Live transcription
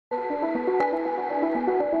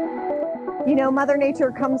You know, Mother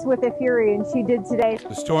Nature comes with a fury, and she did today.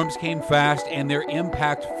 The storms came fast and their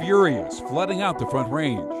impact furious, flooding out the Front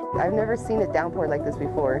Range. I've never seen it downpour like this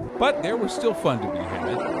before. But there was still fun to be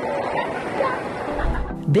had.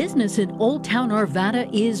 Business in Old Town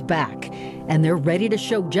Arvada is back, and they're ready to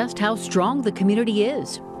show just how strong the community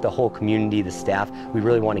is. The whole community, the staff, we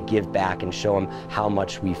really want to give back and show them how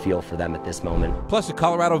much we feel for them at this moment. Plus, a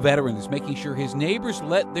Colorado veteran is making sure his neighbors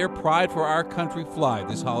let their pride for our country fly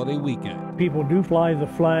this holiday weekend. People do fly the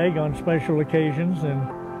flag on special occasions, and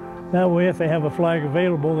that way if they have a flag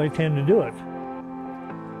available, they tend to do it.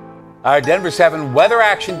 Our Denver7 Weather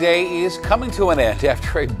Action Day is coming to an end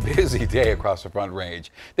after a busy day across the Front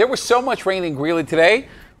Range. There was so much rain in Greeley today.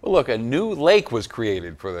 Well, look, a new lake was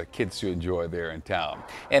created for the kids to enjoy there in town.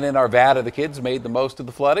 And in Arvada, the kids made the most of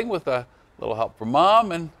the flooding with a little help from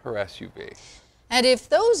Mom and her SUV. And if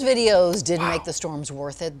those videos didn't make the storms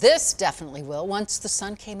worth it, this definitely will. Once the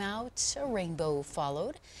sun came out, a rainbow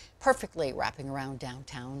followed, perfectly wrapping around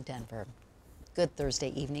downtown Denver. Good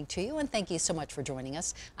Thursday evening to you, and thank you so much for joining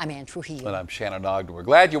us. I'm Ann Trujillo. And I'm Shannon Ogden. We're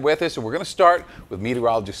glad you're with us, and we're going to start with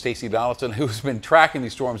meteorologist Stacy Donaldson, who's been tracking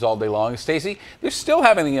these storms all day long. Stacy, they're still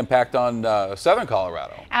having the impact on southern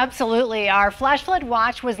Colorado. Absolutely. Our flash flood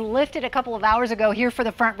watch was lifted a couple of hours ago here for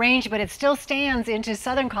the Front Range, but it still stands into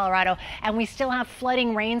southern Colorado, and we still have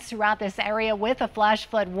flooding rains throughout this area with a flash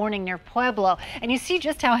flood warning near Pueblo. And you see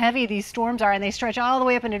just how heavy these storms are, and they stretch all the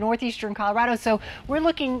way up into northeastern Colorado, so we're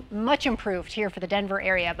looking much improved here for the Denver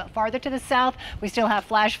area. But farther to the south, we still have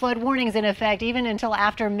flash flood warnings in effect even until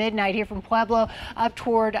after midnight here from Pueblo up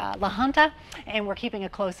toward La Junta, and we're keeping a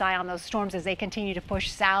close eye on those storms as they continue to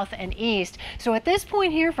push south and east. So at this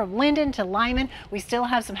point here from Linden to Lyman, we still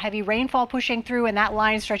have some heavy rainfall pushing through, and that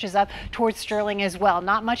line stretches up towards Sterling as well.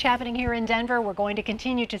 Not much happening here in Denver. We're going to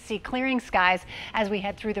continue to see clearing skies as we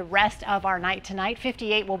head through the rest of our night tonight.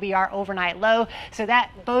 58 will be our overnight low, so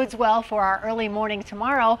that bodes well for our early morning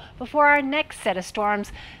tomorrow before our next set of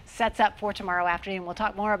storms sets up for tomorrow afternoon. We'll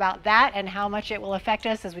talk more about that and how much it will affect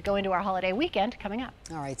us as we go into our holiday weekend coming up.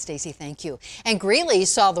 All right, Stacy, thank you. And Greeley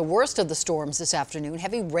saw the worst of the storms this afternoon.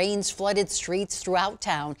 Heavy rains flooded streets throughout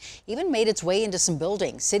town, even made its way into some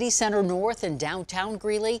buildings. City Center North and downtown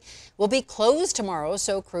Greeley will be closed tomorrow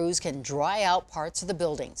so crews can dry out parts of the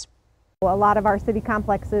buildings. A lot of our city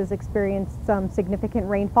complexes experienced some significant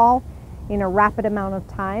rainfall in a rapid amount of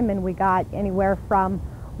time, and we got anywhere from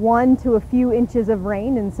 1 to a few inches of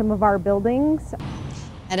rain in some of our buildings.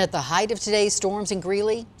 And at the height of today's storms in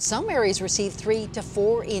Greeley, some areas received 3 to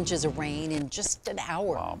 4 inches of rain in just an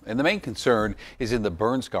hour. Wow. And the main concern is in the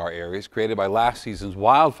burn scar areas created by last season's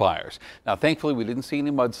wildfires. Now, thankfully, we didn't see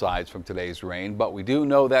any mudslides from today's rain, but we do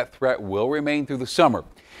know that threat will remain through the summer.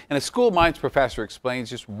 And a school mines professor explains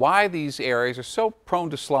just why these areas are so prone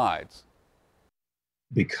to slides.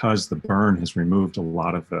 Because the burn has removed a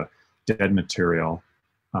lot of the dead material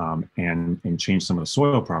and changed some of the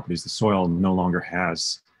soil properties, the soil no longer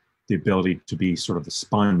has the ability to be sort of the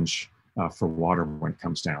sponge for water when it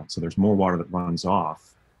comes down. So there's more water that runs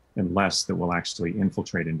off and less that will actually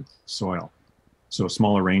infiltrate into the soil. So a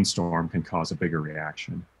smaller rainstorm can cause a bigger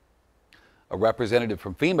reaction. A representative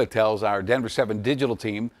from FEMA tells our Denver7 digital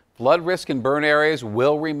team flood risk in burn areas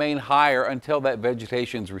will remain higher until that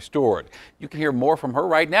vegetation is restored. You can hear more from her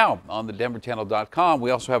right now on the denverchannel.com.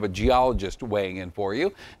 We also have a geologist weighing in for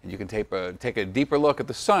you, and you can take a deeper look at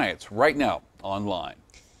the science right now online.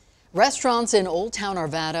 Restaurants in Old Town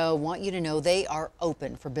Arvada want you to know they are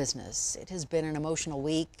open for business. It has been an emotional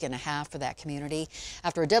week and a half for that community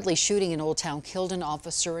after a deadly shooting in Old Town killed an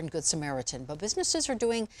officer and Good Samaritan. But businesses are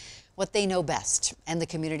doing what they know best, and the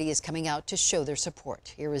community is coming out to show their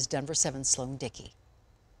support. Here is Denver7's Sloan Dickey.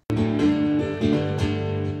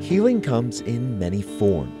 Healing comes in many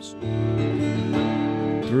forms.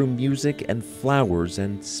 Through music and flowers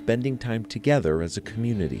and spending time together as a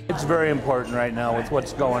community. It's very important right now with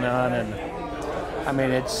what's going on, and I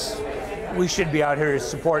mean, we should be out here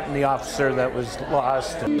supporting the officer that was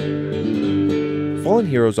lost. Fallen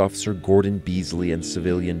Heroes Officer Gordon Beasley and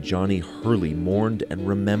civilian Johnny Hurley mourned and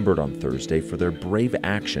remembered on Thursday for their brave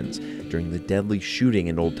actions during the deadly shooting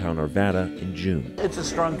in Old Town Arvada in June. It's a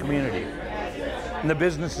strong community, and the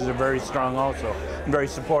businesses are very strong also, and very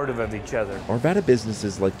supportive of each other. Arvada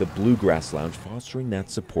businesses like the Bluegrass Lounge fostering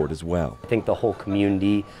that support as well. I think the whole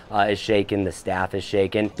community is shaken, the staff is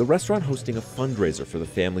shaken. The restaurant hosting a fundraiser for the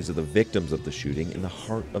families of the victims of the shooting in the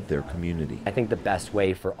heart of their community. I think the best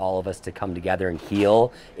way for all of us to come together and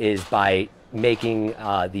heal is by making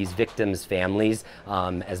these victims' families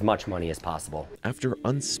as much money as possible. After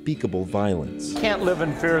unspeakable violence. Can't live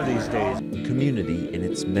in fear these days. Community in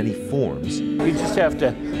its many forms. We just have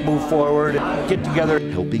to move forward, get together.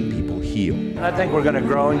 Helping people heal. I think we're going to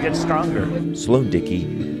grow and get stronger. Sloan Dickey,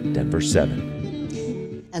 Denver 7.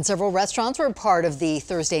 And several restaurants were part of the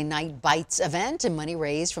Thursday Night Bites event, and money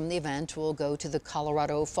raised from the event will go to the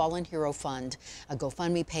Colorado Fallen Hero Fund, a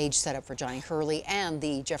GoFundMe page set up for Johnny Hurley and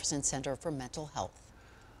the Jefferson Center for Mental Health.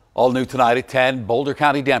 All new tonight at 10, Boulder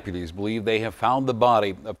County deputies believe they have found the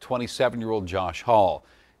body of 27-year-old Josh Hall.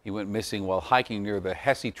 He went missing while hiking near the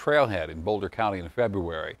Hesse Trailhead in Boulder County in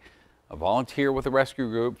February. A volunteer with the rescue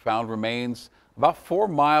group found remains about 4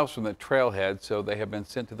 miles from the trailhead, so they have been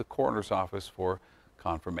sent to the coroner's office for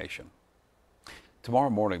confirmation. Tomorrow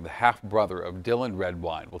morning, the half-brother of Dylan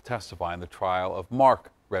Redwine will testify in the trial of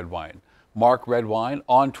Mark Redwine. Mark Redwine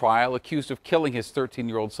on trial, accused of killing his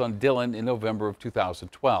 13-year-old son Dylan in November of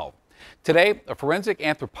 2012. Today, a forensic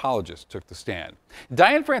anthropologist took the stand.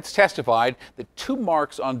 Diane France testified that 2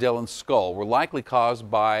 marks on Dylan's skull were likely caused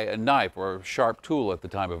by a knife or a sharp tool at the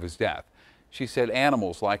time of his death. She said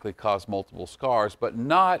animals likely caused multiple scars, but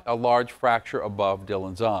not a large fracture above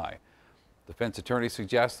Dylan's eye. Defense attorney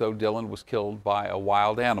suggests, though, Dylan was killed by a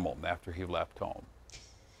wild animal after he left home.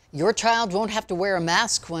 Your child won't have to wear a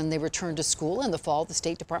mask when they return to school in the fall. The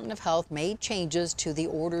State Department of Health made changes to the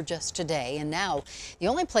order just today. And now the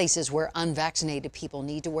only places where unvaccinated people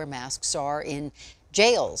need to wear masks are in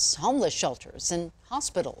jails, homeless shelters, and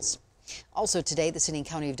hospitals. Also today, the city and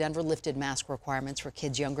county of Denver lifted mask requirements for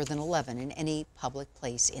kids younger than 11 in any public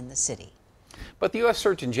place in the city. But the U.S.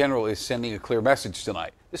 Surgeon General is sending a clear message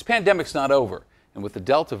tonight. This pandemic's not over. And with the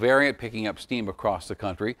Delta variant picking up steam across the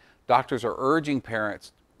country, doctors are urging parents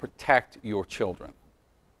to protect your children.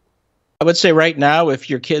 I would say right now, if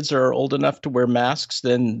your kids are old enough to wear masks,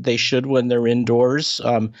 then they should when they're indoors,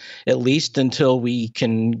 at least until we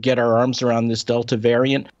can get our arms around this Delta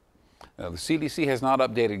variant. Now, the CDC has not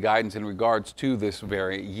updated guidance in regards to this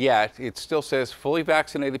variant yet. It still says fully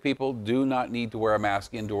vaccinated people do not need to wear a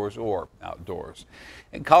mask indoors or outdoors.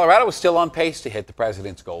 And Colorado is still on pace to hit the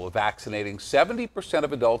president's goal of vaccinating 70%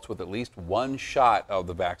 of adults with at least 1 shot of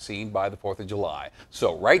the vaccine by the 4th of July.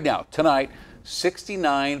 So right now, tonight,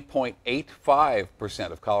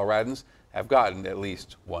 69.85% of Coloradans have gotten at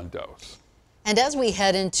least 1 dose. And as we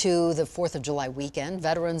head into the 4th of July weekend,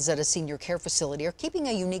 veterans at a senior care facility are keeping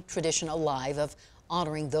a unique tradition alive of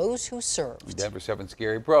honoring those who served. Denver7's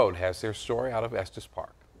Gary Brode has their story out of Estes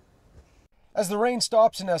Park. As the rain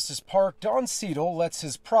stops in Estes Park, Don Seidel lets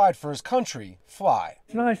his pride for his country fly.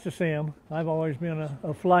 It's nice to see him. I've always been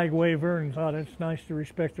a flag waver and thought it's nice to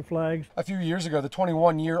respect the flags. A few years ago, the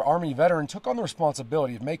 21-year Army veteran took on the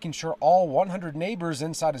responsibility of making sure all 100 neighbors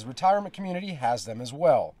inside his retirement community has them as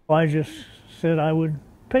well. I just said I would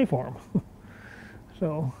pay for them.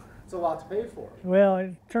 So it's a lot to pay for. Well,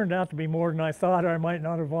 it turned out to be more than I thought, or I might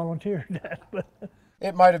not have volunteered that. But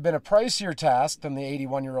it might have been a pricier task than the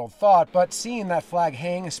 81-year-old thought, but seeing that flag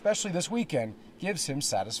hang, especially this weekend, gives him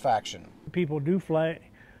satisfaction. People do fly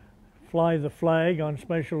the flag on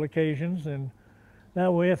special occasions, and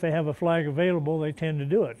that way if they have a flag available, they tend to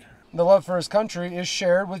do it. The love for his country is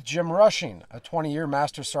shared with Jim Rushing, a 20-year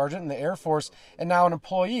Master Sergeant in the Air Force and now an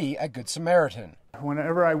employee at Good Samaritan.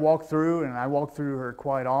 Whenever I walk through, and I walk through her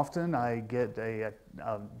quite often, I get a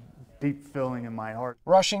deep feeling in my heart.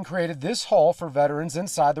 Rushing created this hall for veterans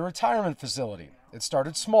inside the retirement facility. It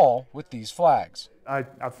started small with these flags. I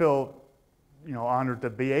feel, honored to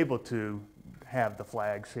be able to have the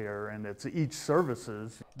flags here, and it's each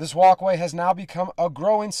services. This walkway has now become a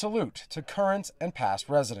growing salute to current and past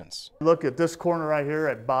residents. Look at this corner right here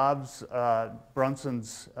at Bob's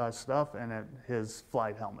Brunson's stuff and at his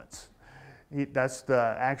flight helmets. That's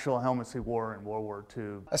the actual helmets he wore in World War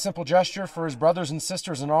II. A simple gesture for his brothers and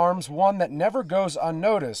sisters in arms, one that never goes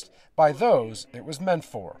unnoticed by those it was meant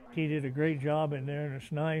for. He did a great job in there, and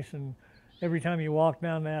it's nice, and every time you walk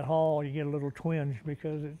down that hall, you get a little twinge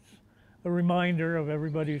because it's a reminder of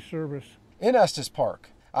everybody's service. In Estes Park,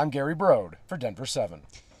 I'm Gary Brode for Denver7.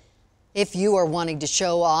 If you are wanting to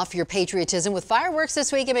show off your patriotism with fireworks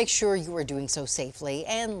this week, and make sure you are doing so safely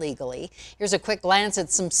and legally. Here's a quick glance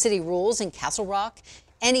at some city rules in Castle Rock.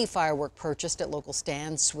 Any firework purchased at local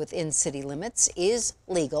stands within city limits is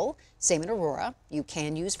legal. Same in Aurora. You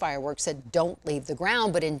can use fireworks that don't leave the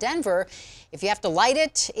ground, but in Denver, if you have to light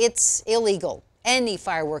it, it's illegal. Any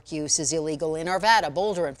firework use is illegal in Arvada,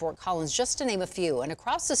 Boulder, and Fort Collins, just to name a few. And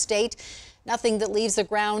across the state, nothing that leaves the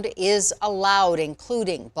ground is allowed,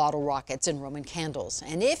 including bottle rockets and Roman candles.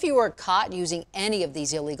 And if you are caught using any of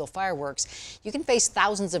these illegal fireworks, you can face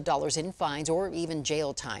thousands of dollars in fines or even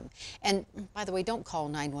jail time. And by the way, don't call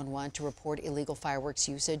 911 to report illegal fireworks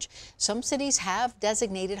usage. Some cities have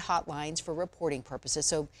designated hotlines for reporting purposes,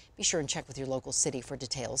 so be sure and check with your local city for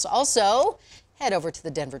details. Also, Head over to the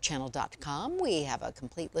denverchannel.com. We have a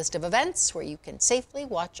complete list of events where you can safely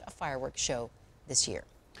watch a fireworks show this year.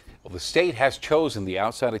 Well, the state has chosen the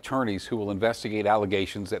outside attorneys who will investigate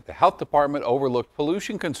allegations that the health department overlooked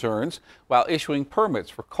pollution concerns while issuing permits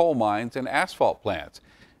for coal mines and asphalt plants.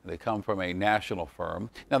 They come from a national firm.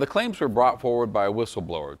 Now, the claims were brought forward by a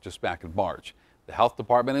whistleblower just back in March. The health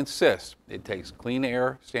department insists it takes clean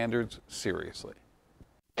air standards seriously.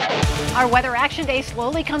 Our Weather Action Day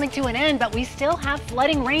slowly coming to an end, but we still have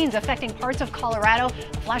flooding rains affecting parts of Colorado.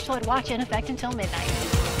 A flash flood watch in effect until midnight.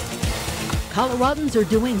 Coloradans are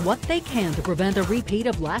doing what they can to prevent a repeat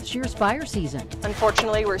of last year's fire season.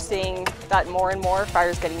 Unfortunately, we're seeing that more and more.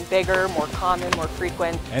 Fires getting bigger, more common, more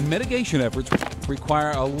frequent. And mitigation efforts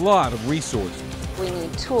require a lot of resources. We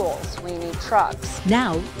need tools, we need trucks.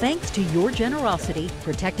 Now, thanks to your generosity,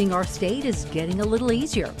 protecting our state is getting a little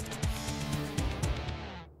easier.